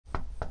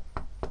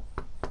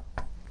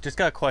Just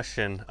got a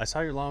question. I saw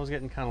your lawn was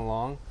getting kind of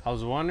long. I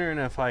was wondering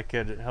if I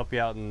could help you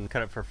out and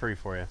cut it for free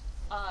for you.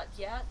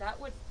 Yeah, that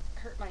would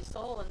hurt my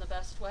soul in the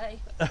best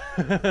way.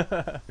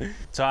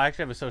 So I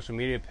actually have a social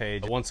media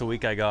page. Once a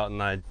week I go out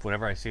and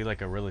whenever I see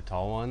like a really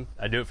tall one,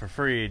 I do it for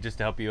free just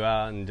to help you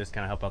out and just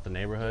kind of help out the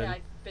neighborhood. Yeah,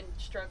 I've been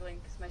struggling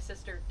because my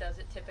sister does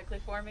it typically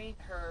for me.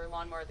 Her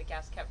lawnmower, the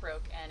gas cap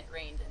broke and it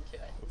rained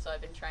into it. And so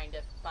I've been trying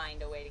to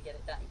find a way to get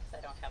it done because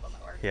I don't have a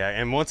mower. Yeah,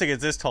 and once it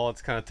gets this tall,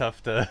 it's kind of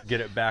tough to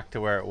get it back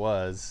to where it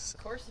was.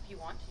 Of course, if you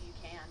want to, you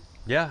can.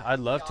 Yeah, I'd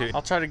love to.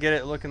 I'll try to get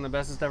it looking the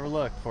best it's ever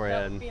looked for you.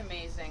 That would be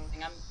amazing.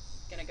 I'm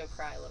gonna go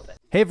cry a little bit.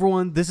 Hey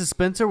everyone, this is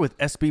Spencer with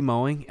SB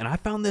Mowing, and I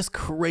found this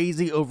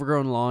crazy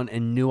overgrown lawn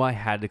and knew I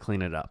had to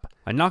clean it up.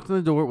 I knocked on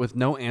the door with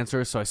no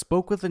answer, so I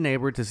spoke with the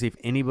neighbor to see if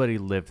anybody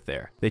lived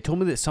there. They told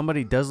me that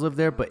somebody does live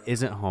there but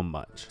isn't home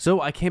much. So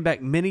I came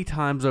back many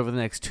times over the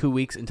next 2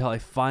 weeks until I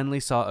finally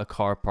saw a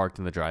car parked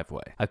in the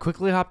driveway. I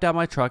quickly hopped out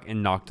my truck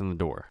and knocked on the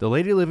door. The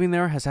lady living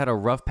there has had a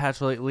rough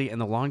patch lately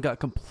and the lawn got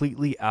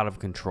completely out of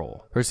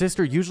control. Her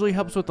sister usually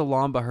helps with the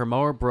lawn, but her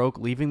mower broke,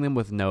 leaving them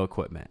with no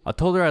equipment. I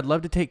told her I'd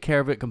love to take care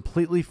of it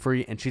completely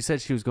free, and she said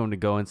she was going to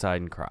go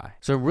inside and cry.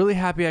 So I'm really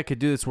happy I could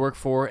do this work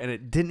for her, and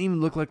it didn't even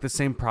look like the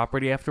same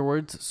property afterwards,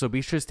 so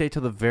be sure to stay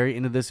till the very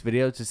end of this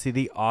video to see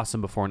the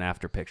awesome before and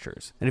after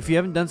pictures. And if you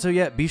haven't done so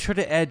yet, be sure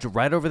to edge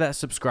right over that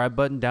subscribe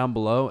button down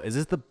below, as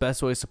this is the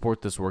best way to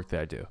support this work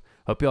that I do.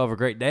 Hope you all have a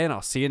great day, and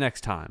I'll see you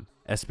next time.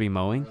 SB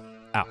Mowing,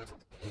 out.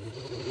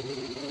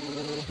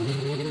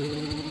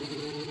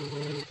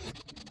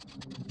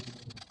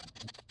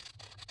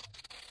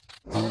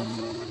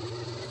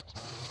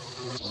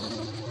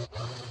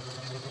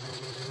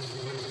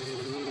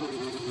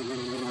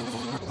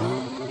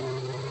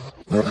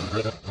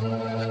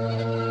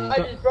 I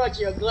just brought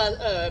you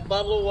a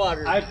bottle of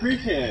water. I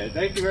appreciate it.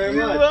 Thank you very much.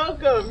 You're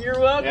welcome. You're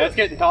welcome. Yeah, it's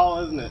getting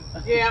tall, isn't it?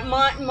 Yeah,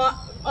 my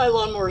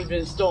lawnmower's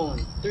been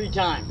stolen 3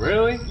 times.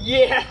 Really?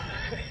 Yeah.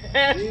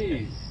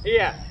 Jeez.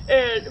 Yeah,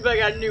 but I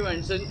got a new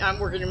one, so I'm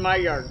working in my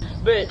yard.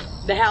 But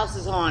the house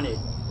is haunted.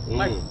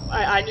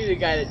 I knew the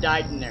guy that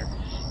died in there,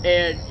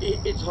 and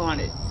it's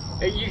haunted.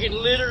 You can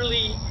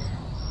literally,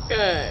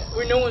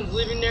 when no one's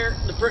living there,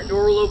 the front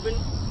door will open.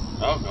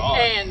 Oh, God.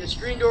 And the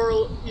screen door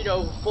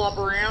will, flop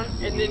around,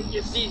 and then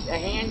you see a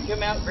hand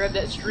come out, grab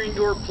that screen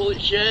door, pull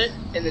it shut,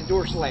 and the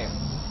door slam.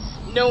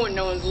 No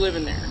one's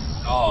living there.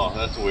 Oh,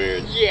 that's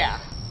weird. Yeah.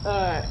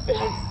 I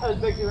was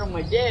back there on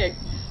my deck,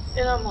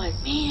 and I'm like,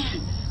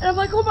 man. And I'm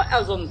like, I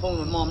was on the phone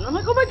with my mom, and I'm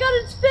like, oh my God,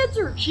 it's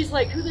Spencer. She's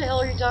like, who the hell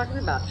are you talking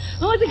about?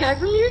 I'm like, the guy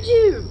from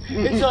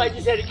YouTube. And so I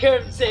just had to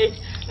come and say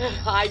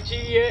hi to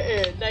you,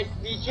 and nice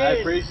to meet you. I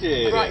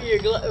appreciate it. I brought you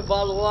a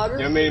bottle of water.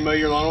 You want me to mow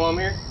your lawn while I'm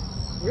here?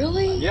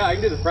 Really? Yeah, I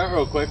can do the front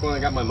real quick when I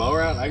got my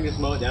mower out. I can just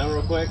mow it down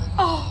real quick.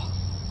 Oh,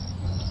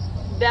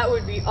 that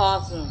would be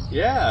awesome.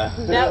 Yeah.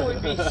 That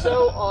would be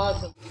so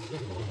awesome.